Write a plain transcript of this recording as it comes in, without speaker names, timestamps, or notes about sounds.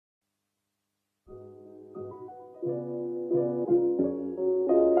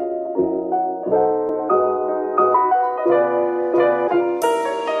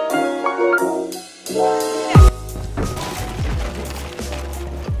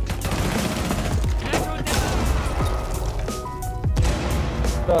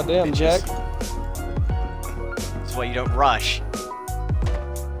Goddamn, Jack. That's why you don't rush. I'm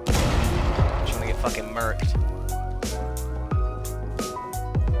trying to get fucking murked.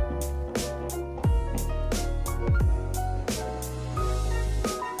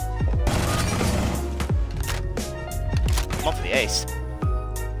 I'm on for the ace.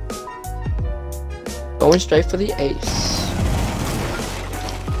 Going straight for the ace.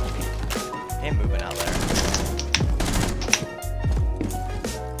 Ain't moving out there.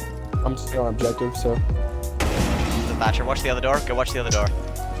 I'm still on objective, so. The Thatcher, watch the other door. Go watch the other door.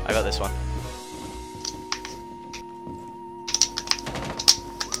 I got this one.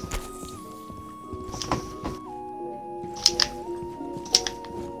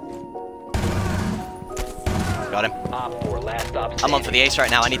 Got him. I'm on for the ace right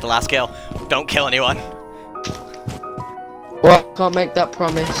now. I need the last kill. Don't kill anyone. Well, can't make that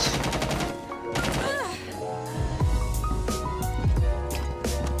promise.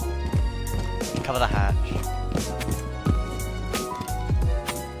 Cover the hatch.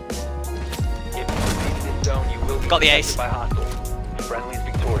 Got the ace.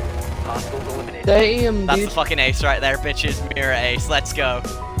 Damn, That's dude. the fucking ace right there, bitches. Mirror ace. Let's go.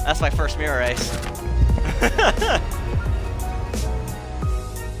 That's my first mirror ace.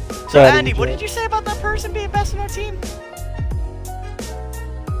 So Andy, what did you say about that person being best in our team?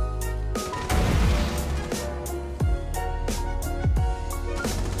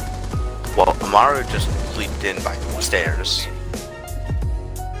 Well, Amaru just leaped in by stairs.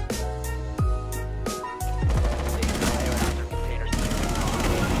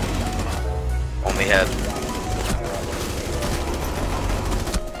 Only had.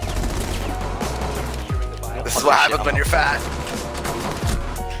 This is what happens when you're fat.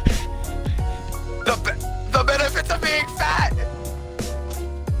 The benefits of being fat!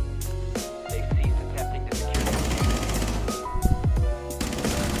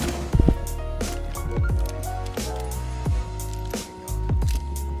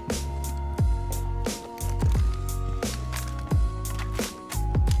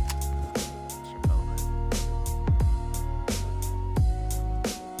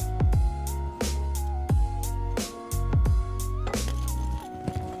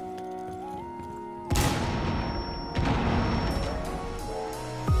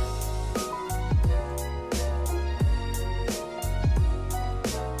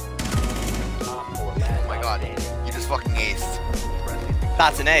 You just fucking aced.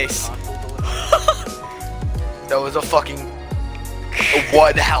 That's an ace. That was a fucking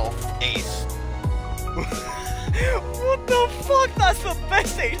 1 health ace. What the fuck? That's the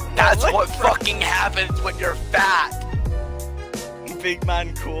best ace. That's what fucking happens when you're fat. Big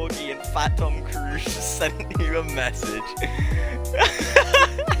Man Corgi and Fat Tom Cruise just sent you a message.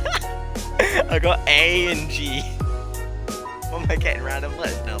 I got A and G. What am I getting random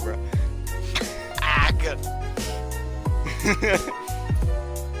letters now, bro?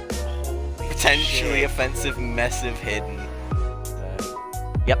 Potentially offensive, messive, hidden.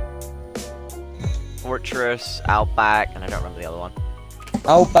 Yep. Fortress, Outback, and I don't remember the other one.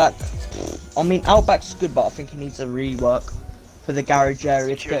 Outback. I mean, Outback's good, but I think it needs a rework for the garage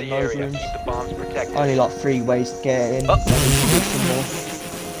area to get in those rooms. Only like 3 ways to get in.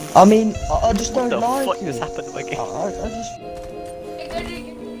 I mean, I just don't like it. What the fuck just happened to my game? I just...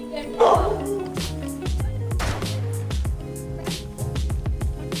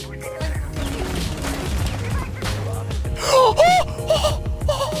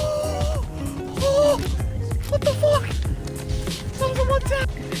 What the fuck? Someone tap.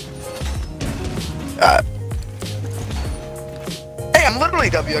 Hey, I'm literally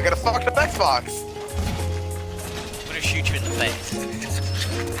W. I got a fucked up Xbox. I'm gonna shoot you in the face.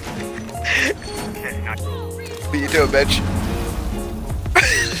 What you doing, bitch?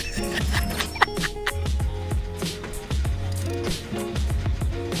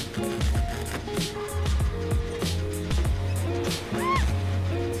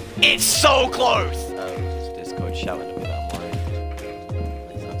 It's so close! Oh, it's Discord shouting at me that morning.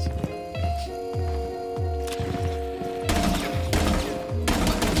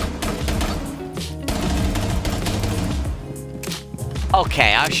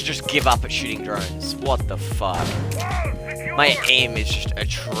 Okay, I should just give up at shooting drones. What the fuck? My aim is just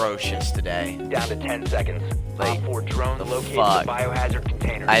atrocious today. Down to 10 seconds. Like, Op 4 drone the located fuck? the biohazard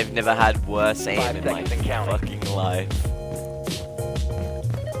container. I've never had worse aim 5 in my seconds and counting. fucking life.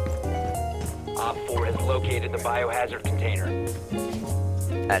 Op 4 has located the biohazard container.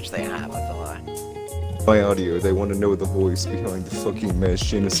 Actually, I have, that's a lie. By audio, they want to know the voice behind the fucking mass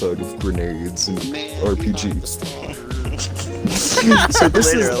genocide of grenades and RPGs. So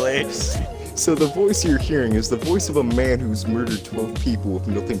this Literally. So the voice you're hearing is the voice of a man who's murdered 12 people with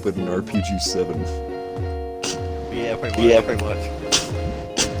nothing but an RPG-7. Yeah, pretty much.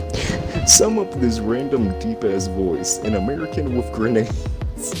 Sum up this random deep-ass voice, an American with grenades.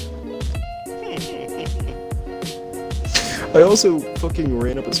 I also fucking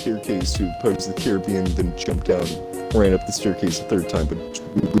ran up a staircase to Pirates of the Caribbean, then jumped down, ran up the staircase a third time, but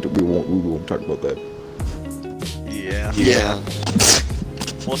we won't talk about that. Yeah.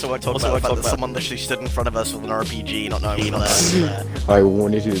 Also, I talked about the fact that someone literally stood in front of us with an RPG, not knowing we were there. I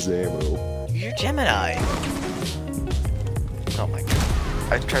wanted his ammo. You're Gemini. Oh my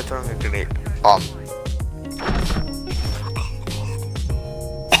god. I tried throwing a grenade.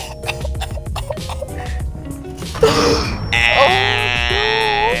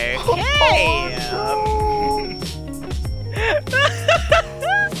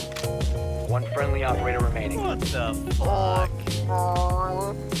 One friendly operator remaining. What the fuck?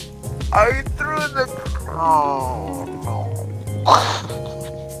 I threw the.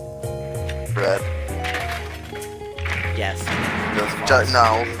 Red. Yes.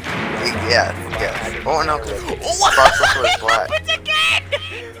 No. Yes. Oh no. What? Fox was black. It's again!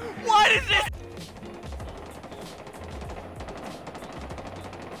 What is this?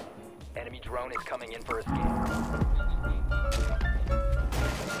 Enemy drone is coming in for a scan.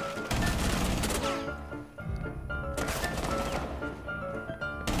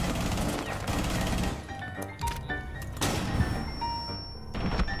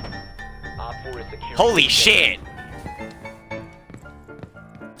 Holy shit!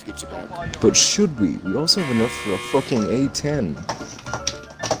 But should we? We also have enough for a fucking A10.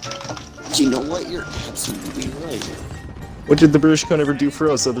 You know what? You're absolutely right. What did the British cunt ever do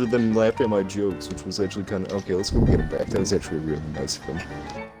for us other than laugh at my jokes, which was actually kind of... Okay, let's go get him back. That was actually really nice of him.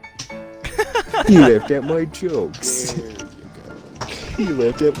 He laughed at my jokes. There you go. He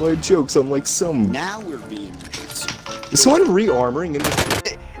laughed at my jokes. I'm like some... Now we're being nice. Is someone re-armoring in the...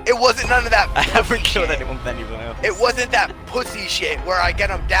 It wasn't none of that. I haven't killed shit. anyone with anyone else. It wasn't that pussy shit where I get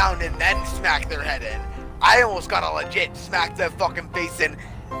them down and then smack their head in. I almost got a legit smack their fucking face in.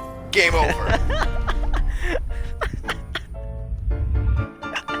 Game over.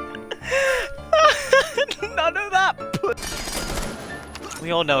 None of that. We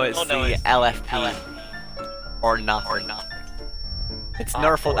all know it's the LFP. Or nothing. It's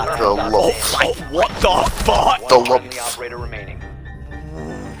nerf or nothing. The low. What the fuck? The One low. friendly operator remaining.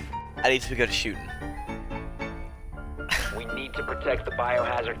 I need to go to shooting. We need to protect the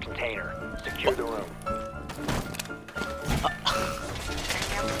biohazard container. Secure the room.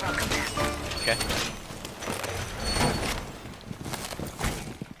 Okay.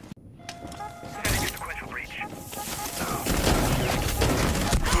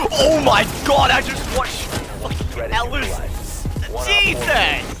 Oh my god, I just watched Threat is Ella's... neutralized. One op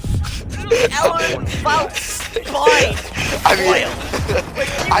Jesus! Ella felt spine! I mean,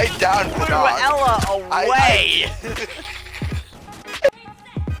 I downed the Blew dog. Ella away!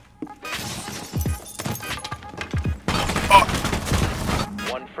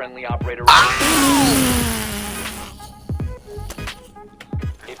 One friendly operator remaining.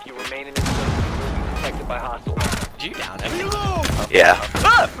 If you remain in this zone, you will be detected by hostiles. Did you down him? Yeah.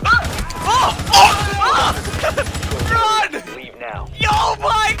 Run! Leave now. Oh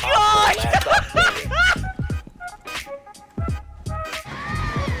my god! Last stop standing.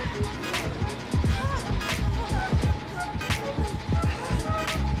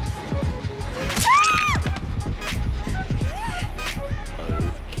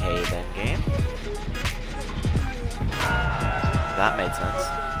 Okay then, game. That made sense.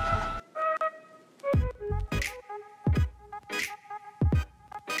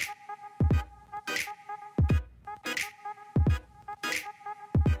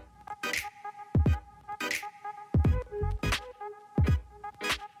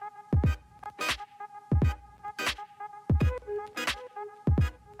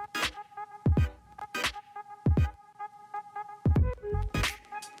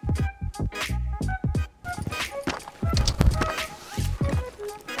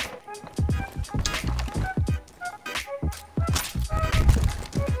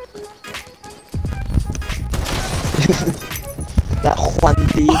 That Juan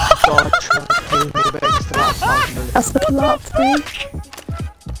D God trying to pay me back for that 5 minutes. That's the plot thing.